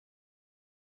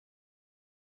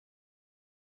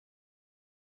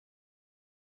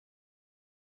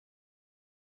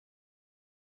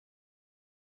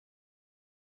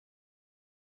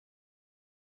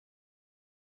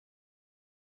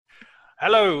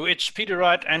Hello, it's Peter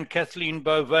Wright and Kathleen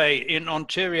Beauvais in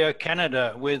Ontario,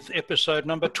 Canada, with episode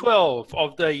number 12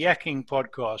 of the Yakking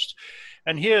podcast.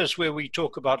 And here's where we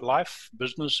talk about life,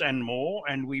 business, and more,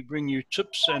 and we bring you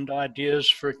tips and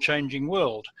ideas for a changing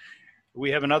world.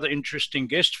 We have another interesting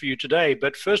guest for you today,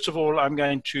 but first of all, I'm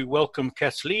going to welcome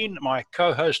Kathleen, my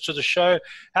co-host to the show.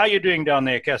 How are you doing down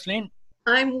there, Kathleen?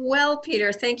 I'm well,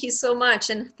 Peter. Thank you so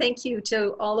much. And thank you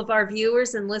to all of our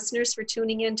viewers and listeners for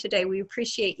tuning in today. We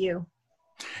appreciate you.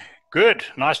 Good.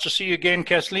 Nice to see you again,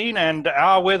 Kathleen. And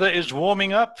our weather is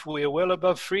warming up. We're well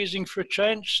above freezing for a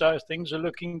change, so things are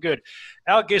looking good.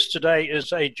 Our guest today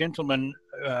is a gentleman,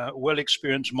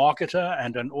 well-experienced marketer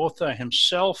and an author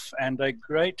himself, and a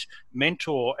great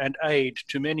mentor and aid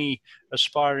to many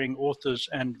aspiring authors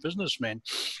and businessmen.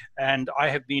 And I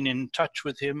have been in touch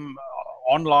with him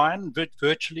online,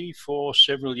 virtually for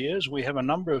several years. We have a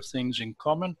number of things in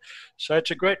common. So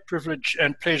it's a great privilege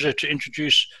and pleasure to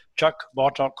introduce Chuck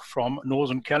Bartok from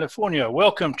Northern California.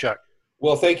 Welcome, Chuck.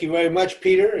 Well, thank you very much,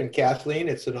 Peter and Kathleen.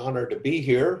 It's an honor to be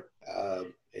here.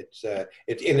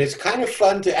 It's kind of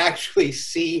fun to actually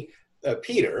see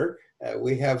Peter.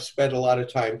 We have spent a lot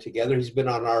of time together. He's been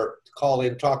on our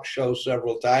call-in talk show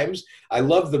several times. I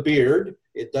love the beard.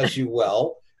 It does you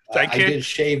well. Thank you. I did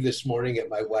shave this morning at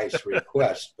my wife's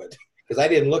request, but because I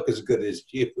didn't look as good as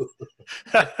you.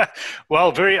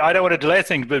 Well, I don't want to delay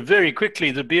things, but very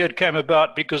quickly, the beard came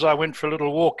about because I went for a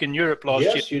little walk in Europe last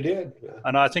year. Yes, you did. Yeah.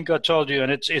 And I think I told you,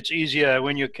 and it's easier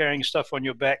when you're carrying stuff on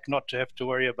your back not to have to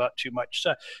worry about too much.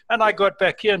 So, and I got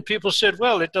back here and people said,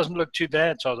 well, it doesn't look too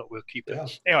bad, so I thought we'll keep it. Yeah.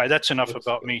 Anyway, that's enough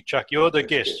about me, Chuck. You're the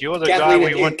guest. Good. You're the Kathleen,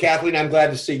 guy we want. Kathleen, I'm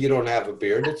glad to see you don't have a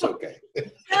beard. It's okay.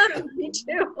 Me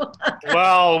too.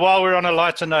 Well, while we're on a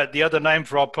lighter note, the other name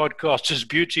for our podcast is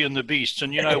Beauty and the Beast,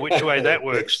 and you know which way that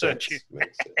works, don't you?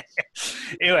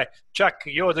 Anyway, Chuck,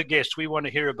 you're the guest. We want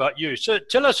to hear about you. So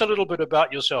tell us a little bit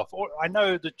about yourself. I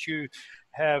know that you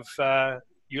have,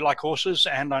 you like horses,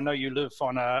 and I know you live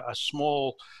on a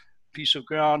small piece of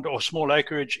ground or small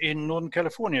acreage in Northern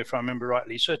California, if I remember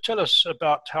rightly. So tell us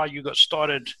about how you got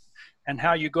started and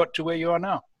how you got to where you are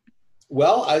now.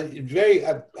 Well,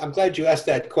 I'm glad you asked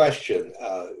that question.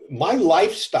 My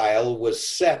lifestyle was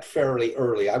set fairly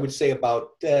early. I would say about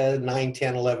 9,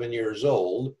 10, 11 years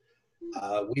old.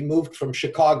 We moved from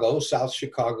Chicago, South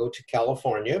Chicago, to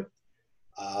California.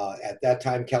 At that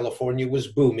time, California was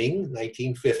booming,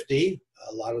 1950.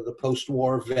 A lot of the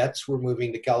post-war vets were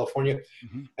moving to California.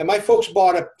 Mm-hmm. And my folks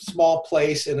bought a small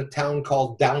place in a town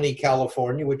called Downey,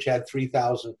 California, which had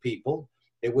 3,000 people.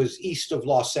 It was east of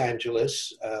Los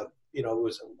Angeles. It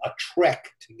was a trek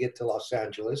to get to Los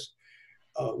Angeles.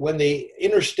 When the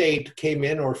interstate came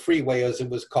in, or freeway as it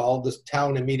was called, this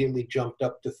town immediately jumped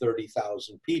up to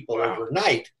 30,000 people wow.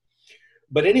 overnight.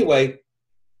 But anyway,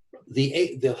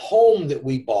 the home that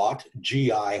we bought,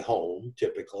 GI home,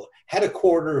 typical, had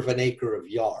 1/4 of an acre of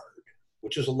yard,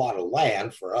 which is a lot of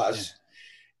land for us.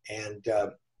 Yeah. And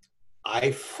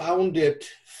I found it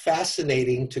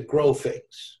fascinating to grow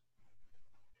things.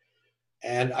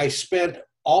 And I spent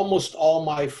almost all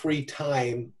my free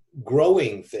time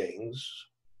growing things.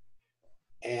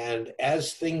 And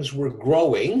as things were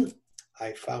growing,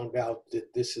 I found out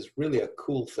that this is really a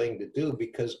cool thing to do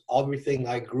because everything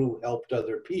I grew helped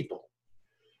other people.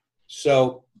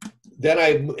 So then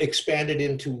I expanded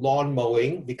into lawn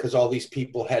mowing because all these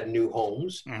people had new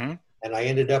homes. Mm-hmm. And I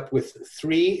ended up with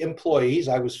 3 employees.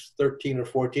 I was 13 or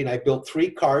 14. I built 3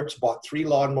 carts, bought 3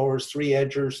 lawnmowers, 3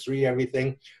 edgers, 3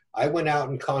 everything. I went out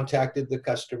and contacted the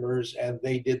customers, and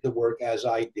they did the work as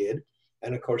I did.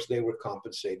 And of course, they were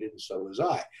compensated, and so was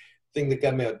I. Thing that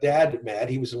got my dad mad,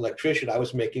 he was an electrician. I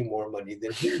was making more money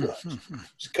than he was.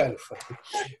 It's kind of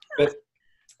funny.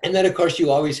 And then, of course, you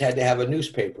always had to have a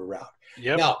newspaper route.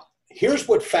 Yep. Now, here's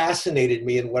what fascinated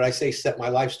me, and what I say set my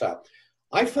lifestyle.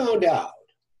 I found out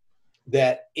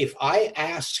that if I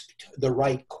asked the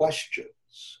right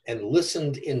questions and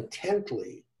listened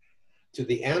intently to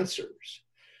the answers,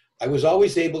 I was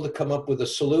always able to come up with a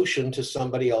solution to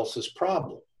somebody else's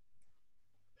problem.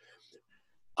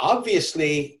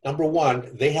 Obviously, number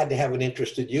one, they had to have an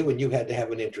interest in you and you had to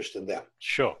have an interest in them.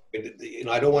 Sure.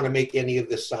 I don't want to make any of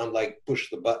this sound like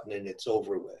push the button and it's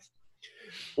over with.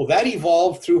 Well, that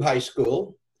evolved through high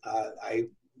school. I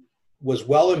was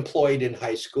well employed in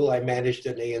high school. I managed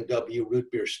an A&W root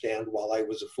beer stand while I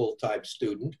was a full-time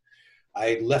student.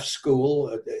 I left school.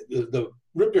 The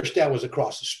root beer stand was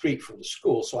across the street from the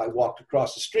school, so I walked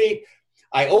across the street.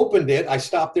 I opened it. I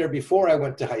stopped there before I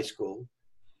went to high school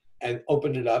and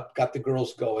opened it up, got the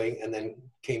girls going, and then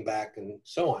came back and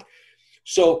so on.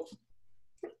 So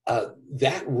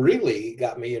that really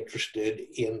got me interested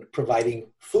in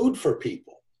providing food for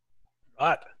people.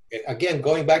 Right. again,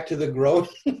 going back to the growing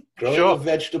Sure. of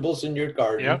vegetables in your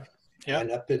garden, Yeah. Yeah.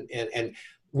 and and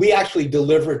we actually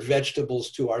delivered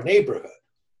vegetables to our neighborhood.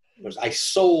 Because I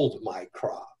sold my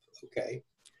crop. Okay,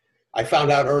 I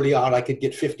found out early on I could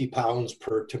get 50 pounds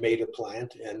per tomato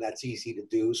plant, and that's easy to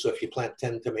do. So if you plant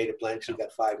 10 tomato plants, you've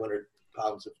got 500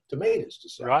 pounds of tomatoes to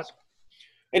sell. Right.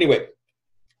 Anyway,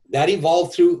 that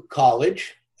evolved through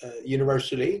college,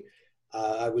 university.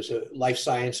 I was a life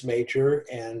science major,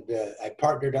 and I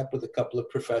partnered up with a couple of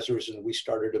professors, and we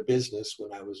started a business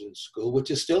when I was in school, which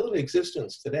is still in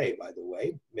existence today, by the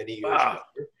way, many years Wow.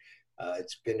 later.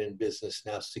 It's been in business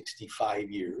now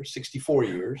 64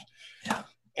 years. Yeah.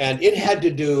 And it had to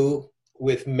do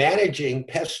with managing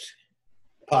pest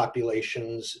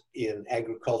populations in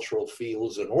agricultural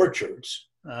fields and orchards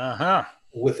Uh-huh.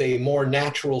 with a more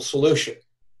natural solution.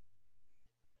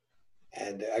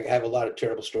 And I have a lot of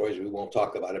terrible stories. We won't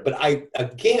talk about it. But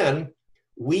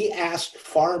we asked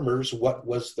farmers what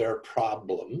was their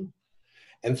problem.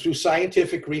 And through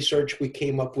scientific research, we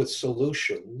came up with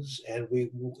solutions. And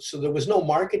so there was no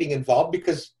marketing involved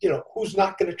because, who's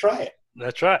not going to try it?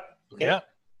 That's right. Okay? Yeah.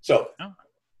 So,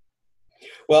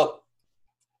 well,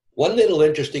 one little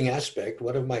interesting aspect,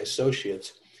 one of my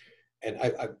associates, and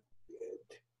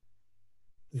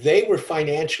they were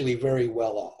financially very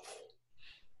well off.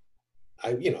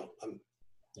 I'm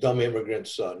dumb immigrant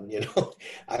son,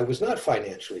 I was not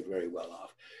financially very well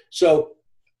off. So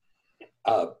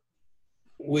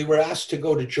we were asked to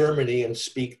go to Germany and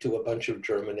speak to a bunch of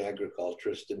German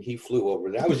agriculturists, and he flew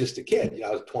over there. I was just a kid.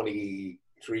 I was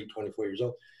 23, 24 years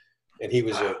old, and he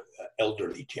was an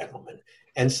elderly gentleman.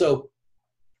 And so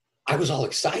I was all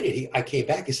excited. I came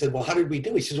back. He said, well, how did we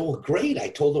do? He says, well, great. I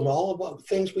told him all about the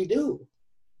things we do.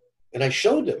 And I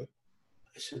showed him.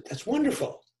 I said, that's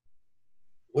wonderful.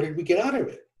 What did we get out of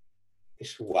it? He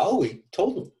said, well, we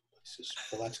told him. I says,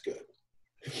 well, that's good.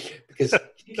 Because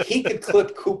he could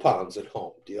clip coupons at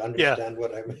home. Do you understand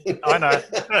what I mean? I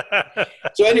know.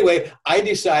 So anyway, I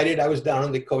decided, I was down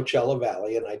in the Coachella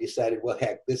Valley, and I decided, well,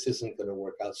 heck, this isn't going to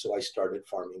work out. So I started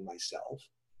farming myself.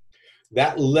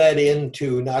 That led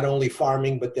into not only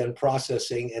farming, but then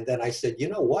processing. And then I said, you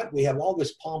know what? We have all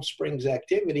this Palm Springs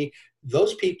activity.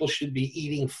 Those people should be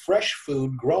eating fresh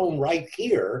food grown right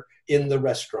here in the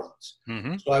restaurants.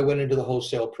 Mm-hmm. So I went into the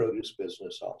wholesale produce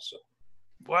business also.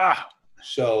 Wow.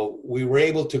 So we were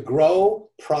able to grow,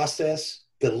 process,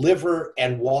 deliver,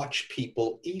 and watch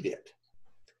people eat it.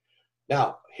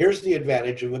 Now, here's the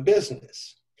advantage of a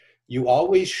business. You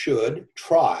always should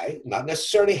try, not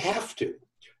necessarily have to,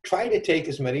 try to take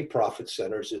as many profit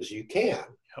centers as you can.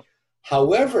 Yep.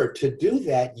 However, to do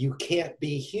that, you can't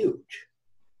be huge.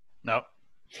 No.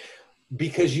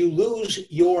 Because you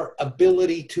lose your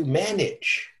ability to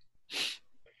manage.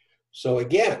 So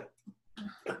again,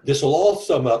 this will all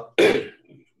sum up.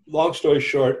 Long story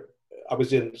short, I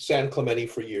was in San Clemente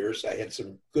for years. I had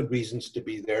some good reasons to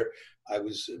be there. I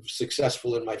was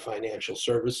successful in my financial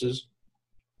services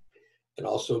and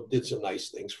also did some nice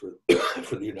things for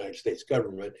the United States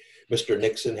government. Mr.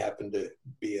 Nixon happened to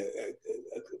be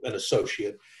an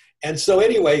associate. And so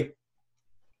anyway,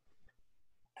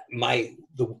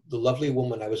 the lovely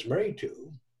woman I was married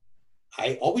to,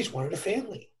 I always wanted a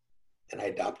family. And I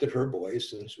adopted her boy as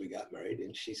soon as we got married.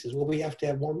 And she says, well, we have to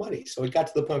have more money. So it got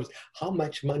to the point of, how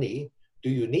much money do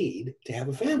you need to have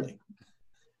a family?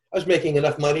 I was making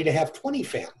enough money to have 20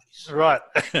 families. Right.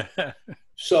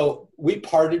 So we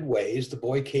parted ways. The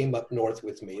boy came up north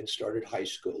with me and started high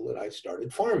school, and I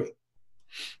started farming.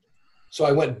 So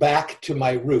I went back to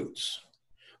my roots.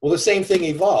 Well, the same thing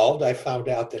evolved. I found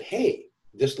out that, hey,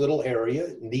 this little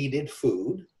area needed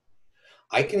food.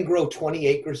 I can grow 20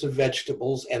 acres of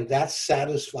vegetables, and that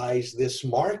satisfies this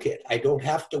market. I don't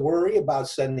have to worry about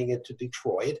sending it to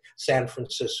Detroit, San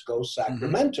Francisco,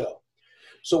 Sacramento. Mm-hmm.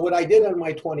 So what I did on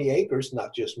my 20 acres,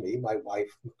 not just me, my wife,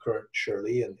 current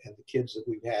Shirley, and the kids that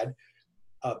we've had,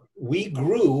 we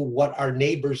grew what our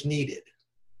neighbors needed.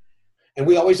 And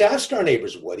we always asked our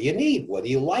neighbors, what do you need? What do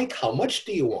you like? How much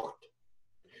do you want?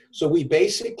 So we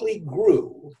basically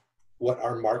grew what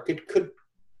our market could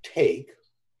take.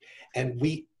 And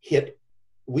we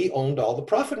owned all the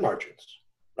profit margins,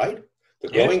 right? The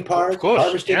growing part, the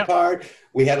harvesting part.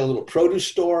 We had a little produce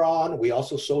store on. We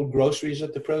also sold groceries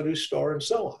at the produce store and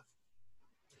so on.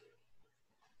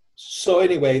 So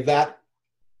anyway, that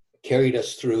carried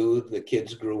us through. The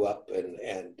kids grew up, and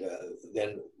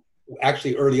then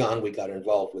actually early on we got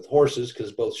involved with horses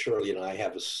because both Shirley and I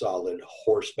have a solid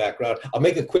horse background. I'll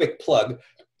make a quick plug.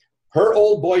 Her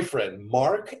old boyfriend,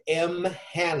 Mark M.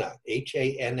 Hanna,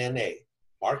 Hanna,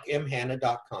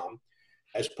 markmhanna.com,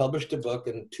 has published a book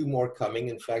and two more coming.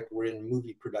 In fact, we're in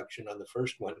movie production on the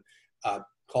first one,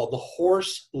 called The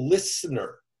Horse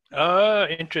Listener. Oh,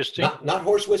 interesting. Not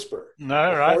Horse Whisperer.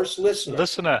 No, the right. Horse Listener.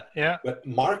 Listener, yeah. But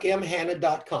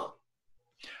markmhanna.com.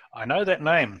 I know that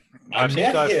name. I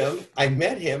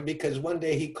met him because one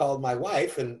day he called my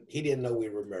wife, and he didn't know we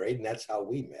were married, and that's how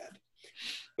we met.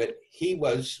 But he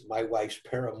was my wife's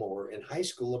paramour in high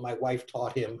school, and my wife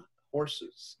taught him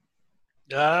horses.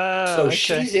 So okay.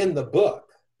 she's in the book.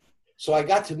 So I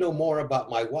got to know more about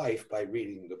my wife by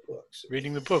reading the books.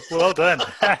 Reading the book. Well done.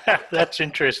 That's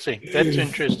interesting. That's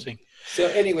interesting. So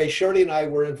anyway, Shirley and I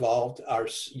were involved. Our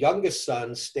youngest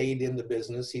son stayed in the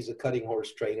business. He's a cutting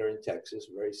horse trainer in Texas,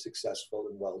 very successful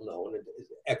and well-known, and an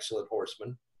excellent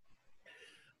horseman.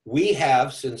 We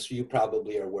have, since you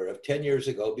probably are aware of, 10 years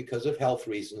ago, because of health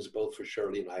reasons, both for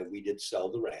Shirley and I, we did sell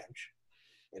the ranch.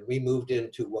 And we moved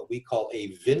into what we call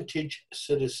a vintage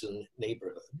citizen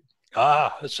neighborhood.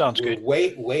 Ah, that sounds good.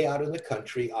 Way out in the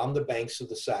country on the banks of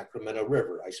the Sacramento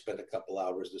River. I spent a couple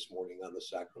hours this morning on the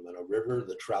Sacramento River.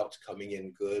 The trout's coming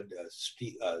in good.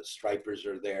 Stripers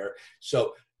are there.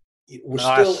 So we're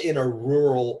still in a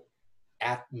rural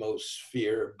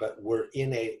atmosphere, but we're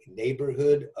in a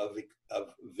neighborhood of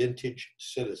vintage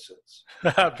citizens.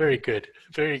 Very good.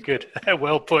 Very good.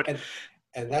 Well put.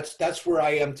 And that's where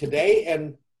I am today.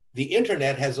 And the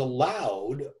internet has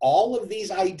allowed all of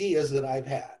these ideas that I've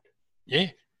had.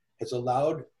 Yeah. Has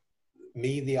allowed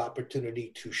me the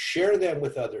opportunity to share them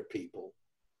with other people,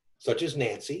 such as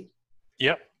Nancy.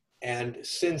 Yep. And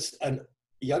since a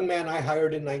young man I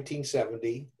hired in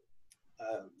 1970,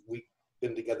 we've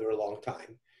been together a long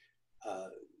time,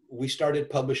 we started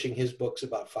publishing his books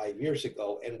about 5 years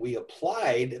ago, and we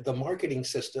applied the marketing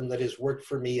system that has worked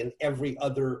for me in every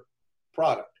other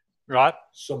product. Right.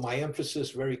 So my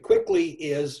emphasis very quickly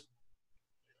is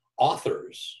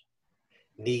authors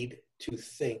need to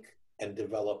think and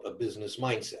develop a business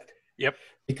mindset. Yep.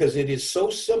 Because it is so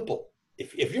simple.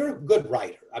 If you're a good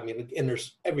writer, I mean, and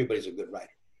everybody's a good writer,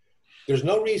 there's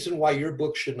no reason why your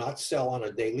book should not sell on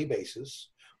a daily basis.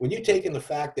 When you take in the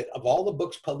fact that of all the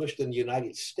books published in the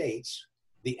United States,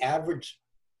 the average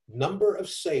number of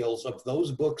sales of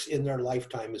those books in their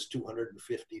lifetime is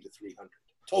 250 to 300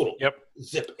 total. Yep.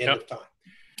 Zip, end of time.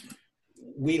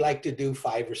 We like to do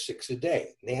 5 or 6 a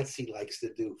day. Nancy likes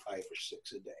to do 5 or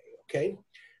 6 a day, okay?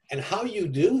 And how you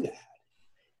do that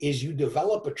is you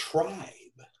develop a tribe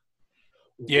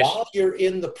while you're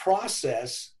in the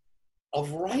process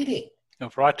of writing.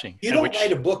 You don't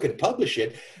write a book and publish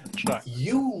it. That's right.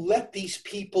 You let these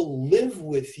people live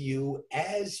with you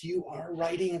as you are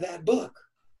writing that book.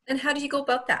 And how do you go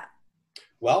about that?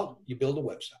 Well, you build a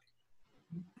website.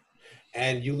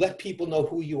 And you let people know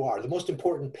who you are. The most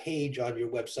important page on your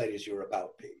website is your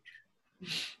about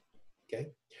page. Okay?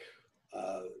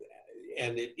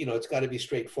 And it's got to be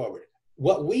straightforward.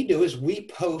 What we do is we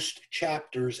post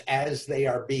chapters as they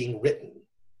are being written.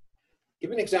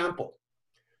 Give an example.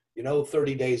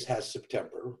 30 Days Has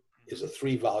September is a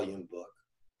 3-volume book.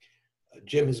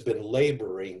 Jim has been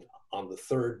laboring on the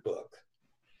 3rd book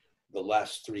the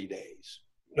last 3 days.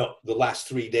 No, the last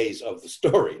 3 days of the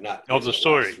story, not of the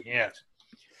story. Yeah.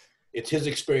 It's his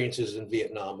experiences in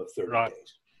Vietnam of 30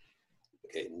 days.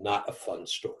 Okay, not a fun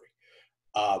story.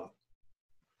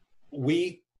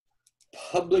 We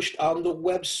published on the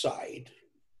website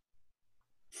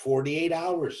 48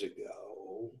 hours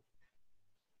ago,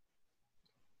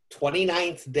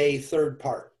 29th day, 3rd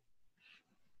part.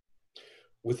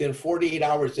 Within 48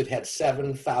 hours, it had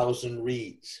 7,000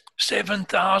 reads.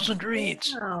 7,000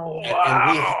 reads. Oh.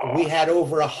 Wow. And we had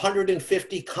over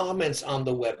 150 comments on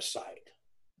the website.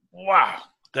 Wow.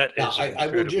 That is incredible. I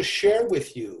will just share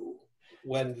with you,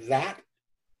 when that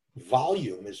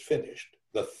volume is finished,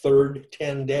 the 3rd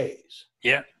 10 days,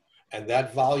 and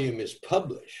that volume is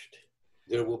published,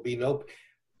 there will be no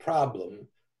problem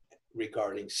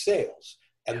regarding sales.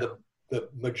 And the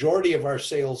majority of our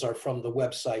sales are from the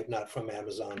website, not from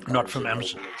Amazon. Not from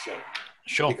Amazon.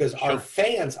 Sure. Because our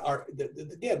fans are,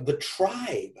 again, the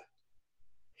tribe.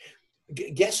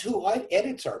 Guess who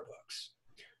edits our books?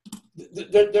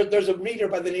 There's a reader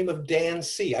by the name of Dan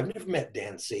C. I've never met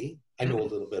Dan C. I know a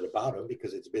little bit about him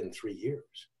because it's been 3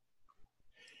 years.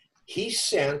 He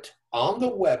sent on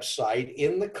the website,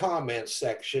 in the comments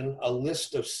section, a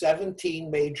list of 17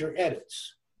 major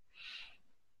edits.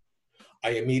 I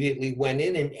immediately went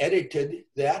in and edited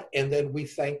that, and then we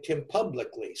thanked him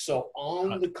publicly. So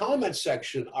on the comment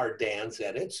section are Dan's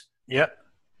edits. Yep.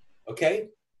 Okay?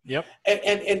 Yep.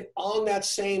 And on that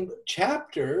same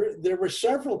chapter, there were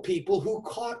several people who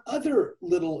caught other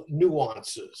little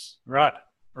nuances. Right.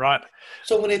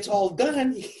 So when it's all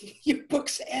done, your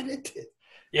book's edited.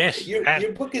 Yes.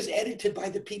 Your book is edited by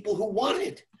the people who want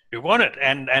it. You want it,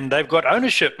 and they've got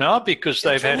ownership now because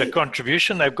they've had a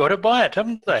contribution. They've got to buy it,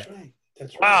 haven't they? That's right.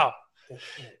 That's right. Wow. That's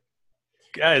right.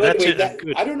 Okay, But that's anyway, it.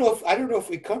 Good. I don't know if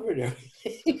we covered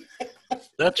everything.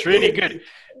 That's really good.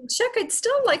 Chuck, I'd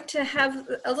still like to have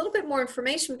a little bit more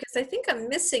information because I think I'm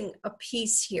missing a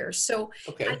piece here. So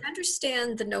Okay. I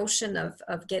understand the notion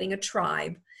of getting a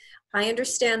tribe. I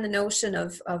understand the notion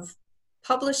of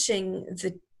publishing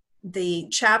the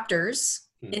chapters,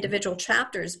 individual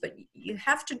chapters, but you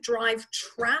have to drive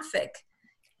traffic.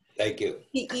 Thank you.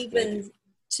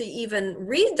 To even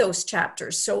read those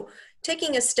chapters. So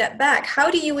taking a step back, how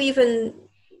do you even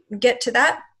get to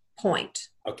that point?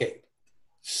 Okay.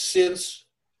 Since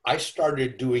I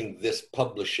started doing this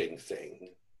publishing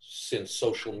thing, since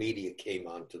social media came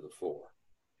onto the fore.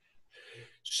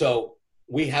 So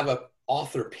we have an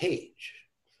author page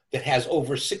that has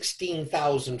over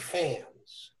 16,000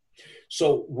 fans.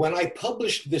 So when I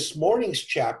published this morning's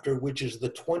chapter, which is the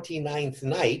 29th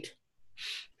night,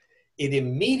 it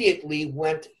immediately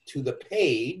went to the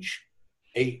page,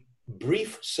 a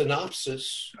brief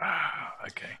synopsis.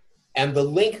 Okay. And the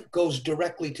link goes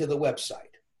directly to the website.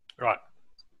 Right.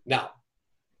 Now,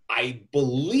 I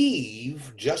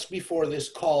believe just before this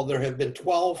call, there have been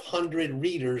 1,200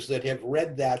 readers that have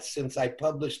read that since I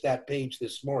published that page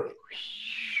this morning.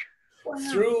 Wow.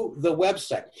 Through the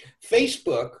website.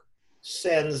 Facebook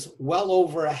sends well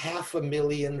over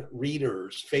 500,000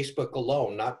 readers, Facebook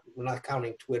alone, we're not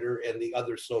counting Twitter and the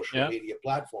other social media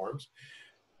platforms,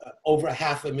 over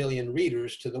 500,000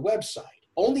 readers to the website,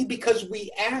 only because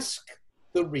we ask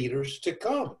the readers to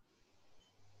come.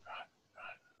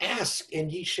 Ask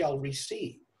and ye shall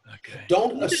receive. Okay.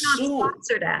 Don't These assume. are not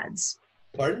sponsored ads.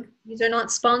 Pardon? These are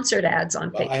not sponsored ads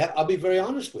on Facebook. I'll be very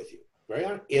honest with you. Very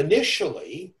honest.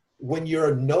 Initially, when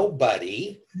you're a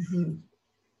nobody,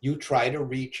 you try to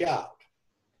reach out.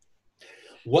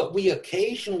 What we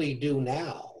occasionally do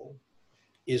now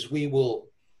is we will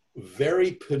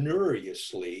very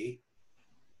penuriously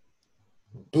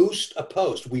boost a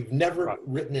post. We've never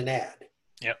written an ad.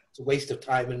 Yep. It's a waste of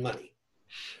time and money.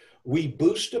 We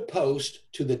boost a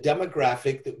post to the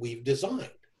demographic that we've designed.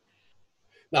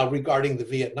 Now, regarding the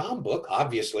Vietnam book,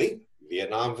 obviously,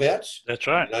 Vietnam vets, that's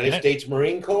right, United States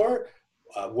Marine Corps,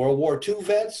 World War II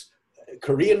vets,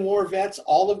 Korean War vets,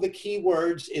 all of the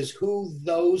keywords is who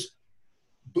those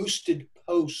boosted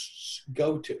posts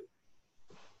go to.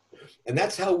 And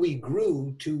that's how we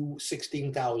grew to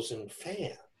 16,000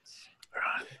 fans.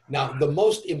 Right. Now, the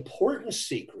most important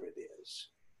secret is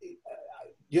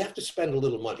you have to spend a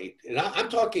little money. And I'm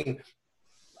talking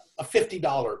a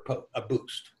 $50 a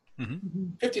boost.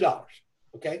 $50,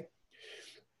 okay?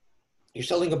 You're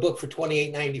selling a book for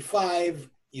 $28.95.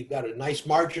 You've got a nice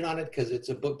margin on it because it's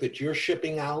a book that you're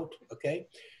shipping out, okay?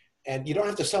 And you don't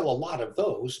have to sell a lot of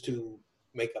those to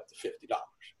make up the $50.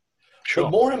 Sure.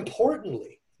 But more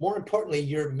importantly,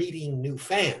 you're meeting new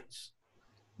fans.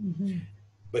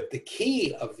 But the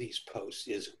key of these posts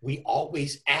is we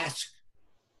always ask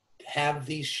to have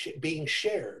these being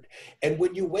shared. And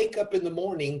when you wake up in the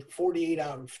morning, 48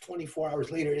 hours, 24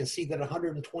 hours later, and see that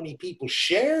 120 people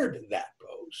shared that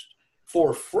post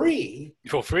for free,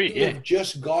 you've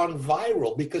just gone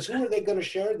viral, because who are they going to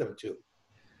share them to?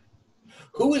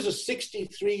 Who is a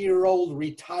 63-year-old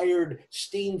retired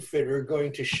steam fitter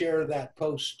going to share that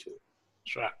post to?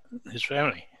 That's right. His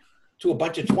family. To a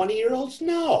bunch of 20-year-olds?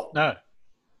 No.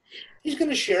 He's going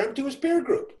to share them to his peer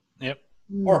group. Yep.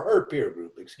 Or her peer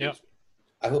group, excuse me. Yep.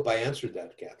 I hope I answered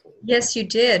that, Kathleen. Yes, you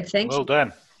did. Thank you. Well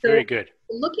done. So, very good.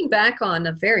 Looking back on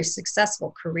a very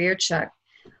successful career, Chuck,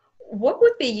 what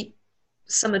would be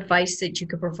some advice that you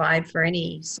could provide for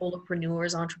any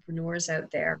solopreneurs, entrepreneurs out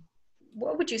there?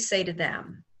 What would you say to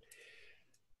them?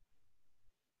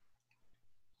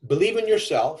 Believe in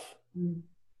yourself.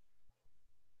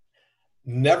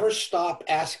 Never stop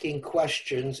asking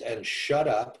questions and shut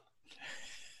up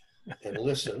and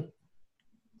listen.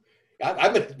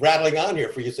 I've been rattling on here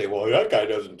for you to say, well, that guy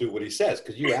doesn't do what he says,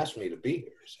 because you asked me to be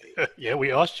here. Yeah,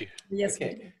 we asked you. Yes.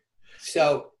 Okay.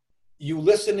 So you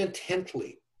listen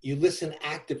intently. You listen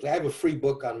actively. I have a free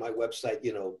book on my website,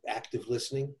 Active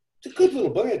Listening. It's a good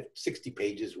little book. I had 60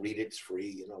 pages. Read it. It's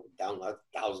free. Download.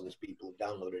 Thousands of people have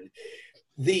downloaded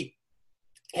it.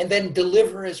 And then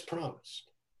deliver as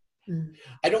promised.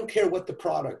 I don't care what the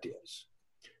product is.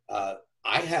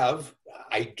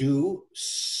 I do,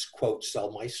 quote,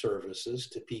 sell my services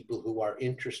to people who are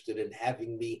interested in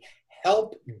having me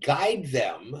help guide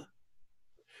them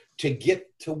to get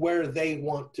to where they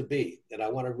want to be. And I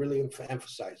want to really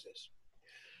emphasize this.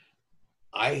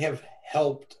 I have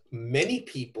helped many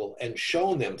people and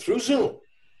shown them through Zoom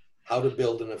how to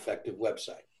build an effective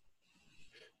website.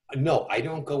 No, I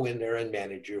don't go in there and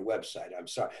manage your website. I'm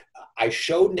sorry. I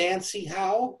showed Nancy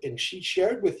how, and she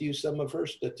shared with you some of her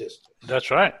statistics.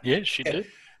 That's right. Yes, she did.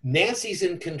 Nancy's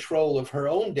in control of her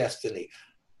own destiny.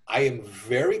 I am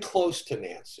very close to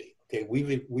Nancy. Okay,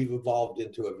 we've evolved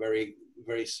into a very,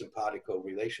 very simpatico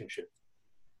relationship.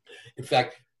 In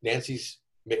fact, Nancy's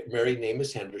married name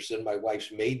is Henderson. My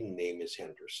wife's maiden name is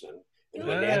Henderson. And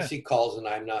when Nancy calls and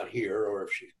I'm not here, or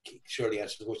if she surely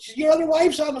answers, well, your other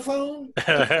wife's on the phone.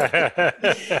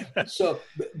 So,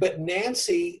 but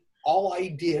Nancy, all I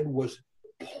did was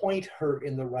point her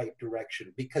in the right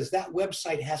direction, because that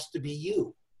website has to be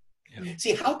you. Yeah.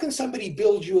 See, how can somebody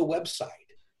build you a website?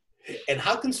 And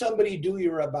how can somebody do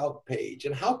your about page?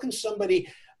 And how can somebody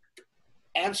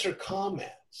answer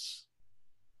comments?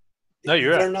 No,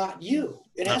 They're not you.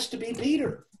 It has to be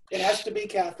Peter. It has to be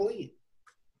Kathleen.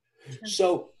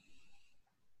 So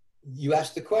you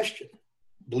ask the question,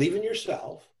 believe in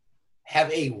yourself,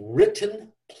 have a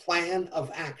written plan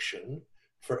of action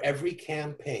for every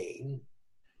campaign,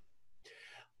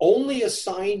 only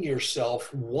assign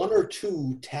yourself 1 or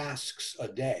 2 tasks a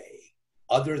day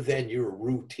other than your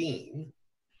routine.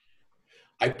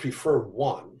 I prefer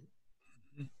 1.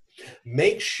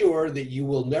 Make sure that you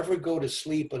will never go to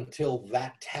sleep until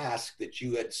that task that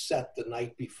you had set the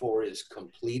night before is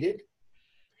completed.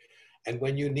 And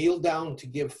when you kneel down to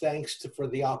give thanks for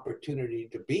the opportunity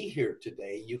to be here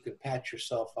today, you can pat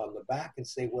yourself on the back and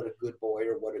say, what a good boy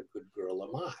or what a good girl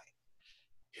am I.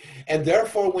 And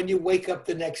therefore, when you wake up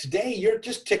the next day, you're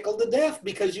just tickled to death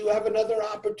because you have another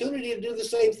opportunity to do the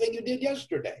same thing you did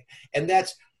yesterday. And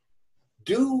that's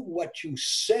do what you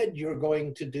said you're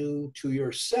going to do to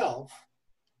yourself,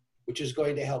 which is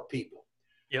going to help people.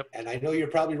 Yep. And I know you're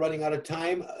probably running out of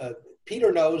time.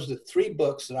 Peter knows that 3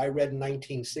 books that I read in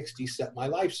 1960 set my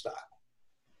lifestyle.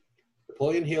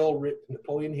 Napoleon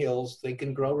Hill's Think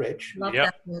and Grow Rich. Love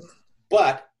that book.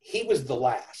 But he was the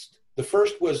last. The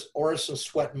first was Orison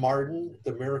Swett Marden,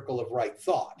 The Miracle of Right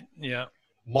Thought. Yeah.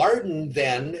 Marden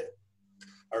then,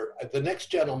 or the next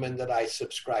gentleman that I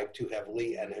subscribe to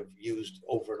heavily and have used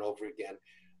over and over again,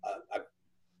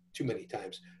 too many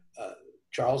times,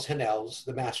 Charles Hennell's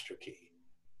The Master Key.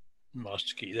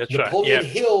 Master Key, that's Napoleon right.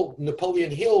 Hill.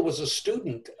 Napoleon Hill was a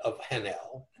student of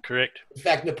Hennell. Correct. In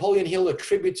fact, Napoleon Hill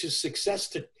attributes his success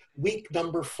to week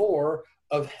number 4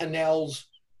 of Hennell's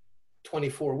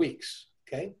 24 weeks.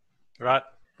 Okay. Right.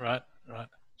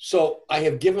 So I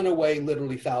have given away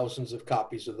literally thousands of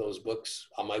copies of those books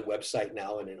on my website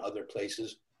now and in other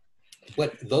places.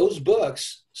 But those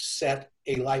books set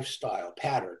a lifestyle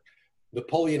pattern.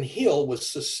 Napoleon Hill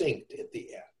was succinct at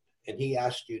the end, and he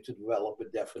asked you to develop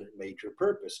a definite major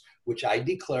purpose, which I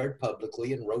declared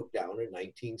publicly and wrote down in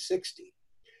 1960.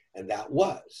 And that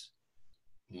was,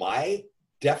 my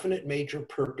definite major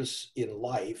purpose in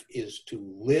life is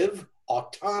to live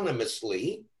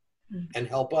autonomously and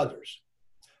help others.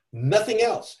 Nothing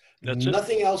else.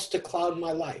 Nothing else to cloud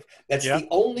my life. That's the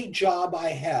only job I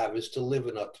have, is to live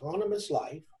an autonomous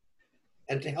life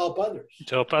and to help others.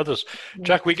 To help others.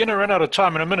 Chuck, we're going to run out of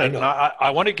time in a minute. And I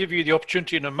want to give you the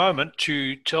opportunity in a moment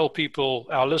to tell people,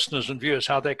 our listeners and viewers,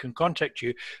 how they can contact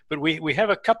you. But we have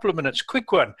a couple of minutes.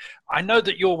 Quick one. I know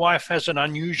that your wife has an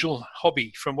unusual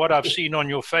hobby from what I've seen on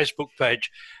your Facebook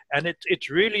page. And it's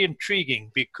really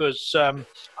intriguing because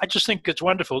I just think it's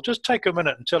wonderful. Just take a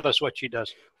minute and tell us what she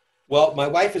does. Well, my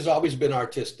wife has always been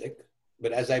artistic.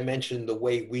 But as I mentioned, the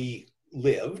way we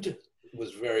lived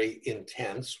was very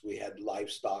intense. We had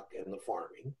livestock and the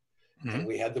farming, and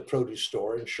we had the produce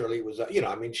store, and Shirley was,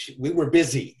 we were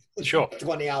busy,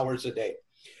 20 hours a day.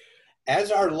 As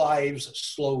our lives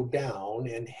slowed down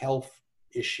and health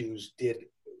issues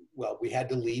we had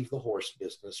to leave the horse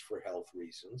business for health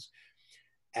reasons.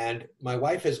 And my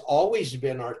wife has always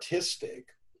been artistic,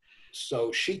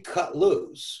 so she cut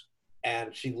loose,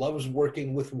 and she loves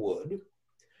working with wood,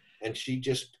 and she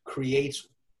just creates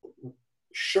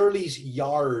Shirley's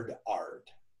yard art.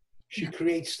 She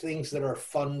creates things that are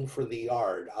fun for the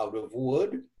yard out of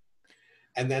wood.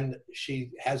 And then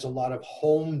she has a lot of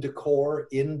home decor,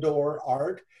 indoor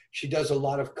art. She does a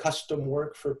lot of custom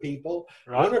work for people.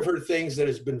 Right. One of her things that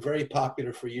has been very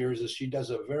popular for years is she does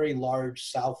a very large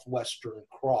Southwestern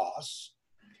cross,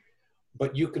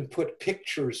 but you can put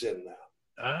pictures in them.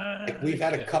 Like we've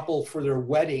had a couple for their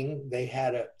wedding, they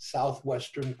had a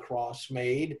Southwestern cross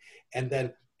made, and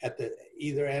then at the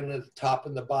either end of the top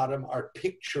and the bottom are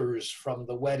pictures from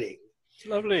the wedding.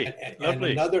 Lovely. And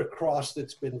another cross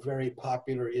that's been very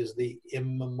popular is the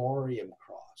in memoriam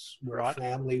cross, where a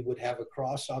family would have a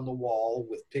cross on the wall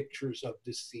with pictures of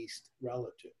deceased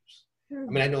relatives. I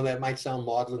mean, I know that might sound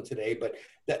maudlin today, but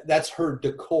that's her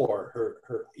decor,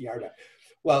 her yard.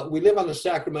 Well, we live on the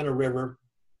Sacramento River.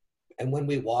 And when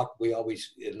we walk, we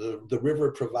always, the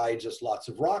river provides us lots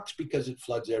of rocks because it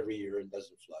floods every year and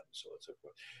doesn't flood, and so on and so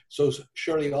forth. So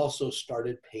Shirley also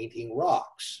started painting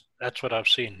rocks. That's what I've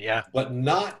seen, yeah. But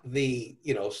not the,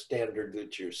 standard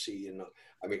that you're seeing.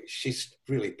 I mean, she's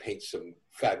really paints some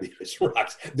fabulous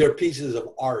rocks. They're pieces of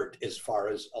art as far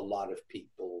as a lot of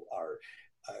people are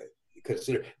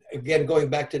considered. Again, going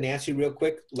back to Nancy real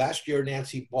quick, last year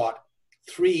Nancy bought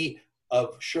 3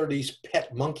 of Shirley's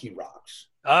pet monkey rocks.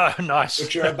 Oh, nice.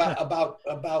 Which are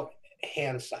about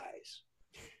hand size.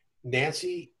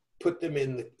 Nancy put them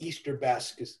in the Easter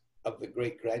baskets of the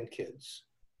great grandkids.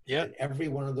 Yeah. And every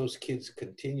one of those kids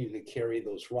continue to carry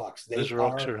those rocks. Those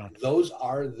rocks around. Those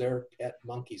are their pet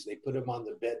monkeys. They put them on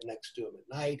the bed next to them at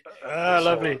night.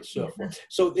 Lovely. So forth.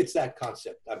 So it's that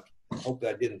concept. I hope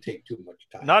that didn't take too much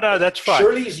time. No, that's fine.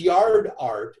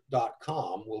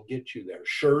 Shirley'sYardArt.com will get you there.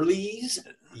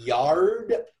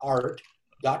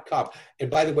 Shirley'sYardArt.com. And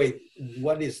by the way,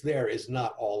 what is there is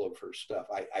not all of her stuff.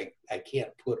 I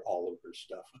can't put all of her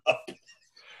stuff up.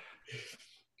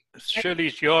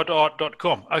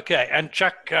 Shirley'sYardArt.com. Okay. And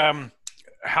Chuck,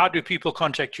 how do people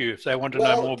contact you if they want to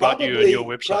know more about you and your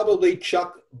website? Probably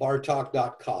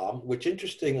chuckbartok.com, which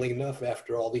interestingly enough,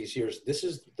 after all these years, this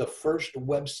is the first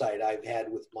website I've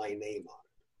had with my name on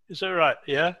it. Is that right?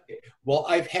 Yeah. Well,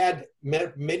 I've had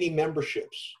many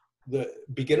memberships. The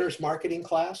beginner's marketing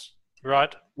class,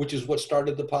 right, which is what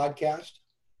started the podcast.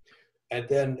 And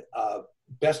then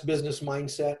best business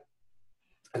mindset,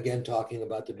 again, talking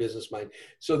about the business mind.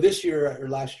 So this year or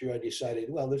last year, I decided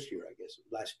to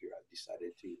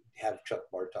have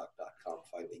chuckbartok.com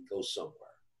finally go somewhere.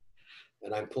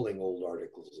 And I'm pulling old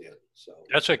articles in. So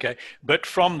that's okay. But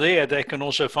from there, they can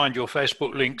also find your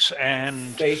Facebook links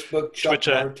and Facebook, Chuck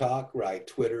Twitter. Bartok, right,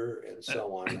 Twitter, and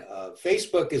so on.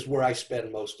 Facebook is where I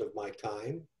spend most of my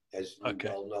time, as you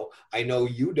well know. I know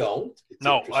you don't. It's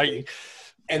interesting.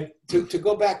 And to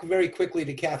go back very quickly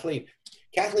to Kathleen.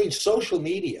 Kathleen's social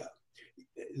media,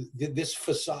 this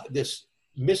facade, this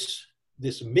myth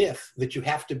that you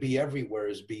have to be everywhere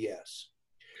is BS.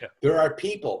 Yeah. There are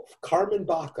people, Carmen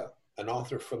Baca, an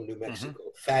author from New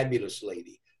Mexico, fabulous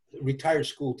lady, retired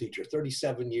school teacher,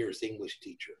 37 years English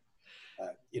teacher,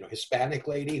 Hispanic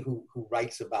lady who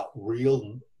writes about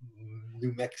real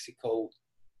New Mexico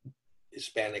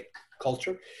Hispanic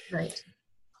culture. Right.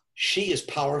 She is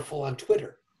powerful on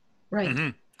Twitter. Right. Mm-hmm.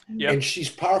 Yep. And she's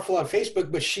powerful on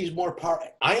Facebook, but she's more powerful.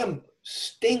 I am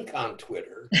stink on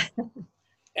Twitter,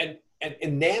 and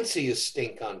Nancy is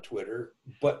stink on Twitter,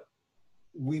 but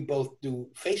we both do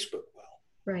Facebook well.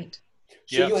 Right.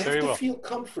 So you have to feel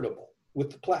comfortable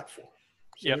with the platform.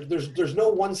 So there's no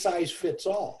one size fits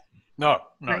all. No.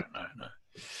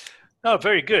 Oh,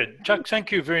 very good. Chuck,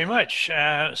 thank you very much.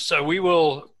 So we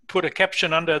will put a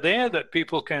caption under there that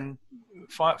people can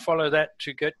follow that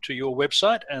to get to your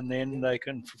website, and then they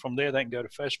can, from there, they can go to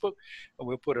Facebook, and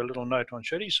we'll put a little note on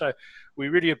Shirley. So we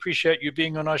really appreciate you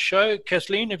being on our show.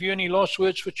 Kathleen, have you any last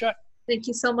words for Chuck? Thank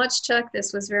you so much, Chuck.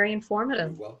 This was very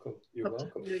informative. You're welcome. You're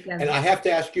welcome. And I have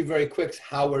to ask you very quick,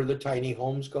 how are the tiny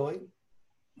homes going?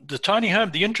 The tiny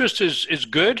home, the interest is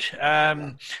good.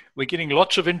 We're getting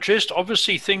lots of interest.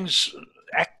 Obviously, things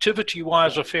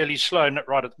activity-wise are fairly slow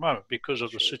right at the moment because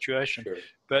of the situation. Sure.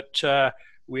 But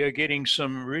we are getting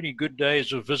some really good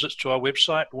days of visits to our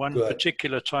website. One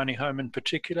particular tiny home in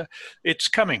particular. It's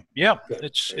coming. Yeah,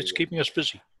 it's keeping us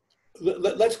busy.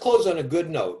 Let's close on a good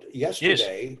note.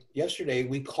 Yesterday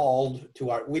we called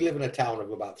we live in a town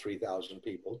of about 3,000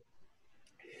 people,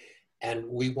 and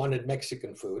we wanted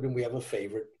Mexican food, and we have a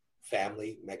favorite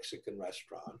family Mexican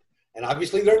restaurant. And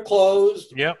obviously they're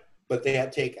closed, but they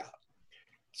had takeout.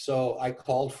 So I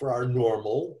called for our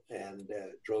normal and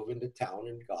drove into town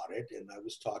and got it. And I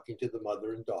was talking to the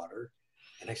mother and daughter,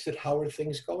 and I said, "How are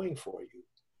things going for you?"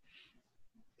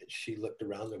 And she looked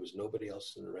around. There was nobody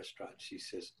else in the restaurant. She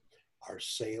says, "Our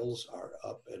sales are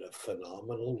up at a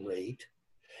phenomenal rate,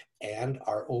 and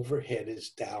our overhead is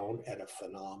down at a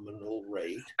phenomenal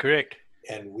rate." Correct.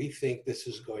 And we think this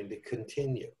is going to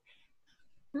continue.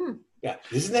 Yeah,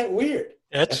 isn't that weird?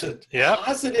 That's a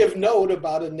positive note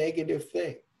about a negative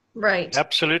thing. Right.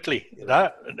 Absolutely.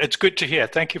 It's good to hear.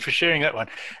 Thank you for sharing that one.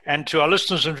 And to our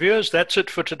listeners and viewers, that's it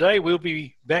for today. We'll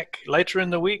be back later in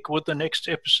the week with the next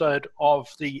episode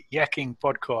of the Yakking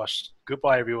Podcast.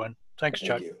 Goodbye, everyone. Thanks,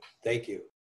 Chuck. Thank you.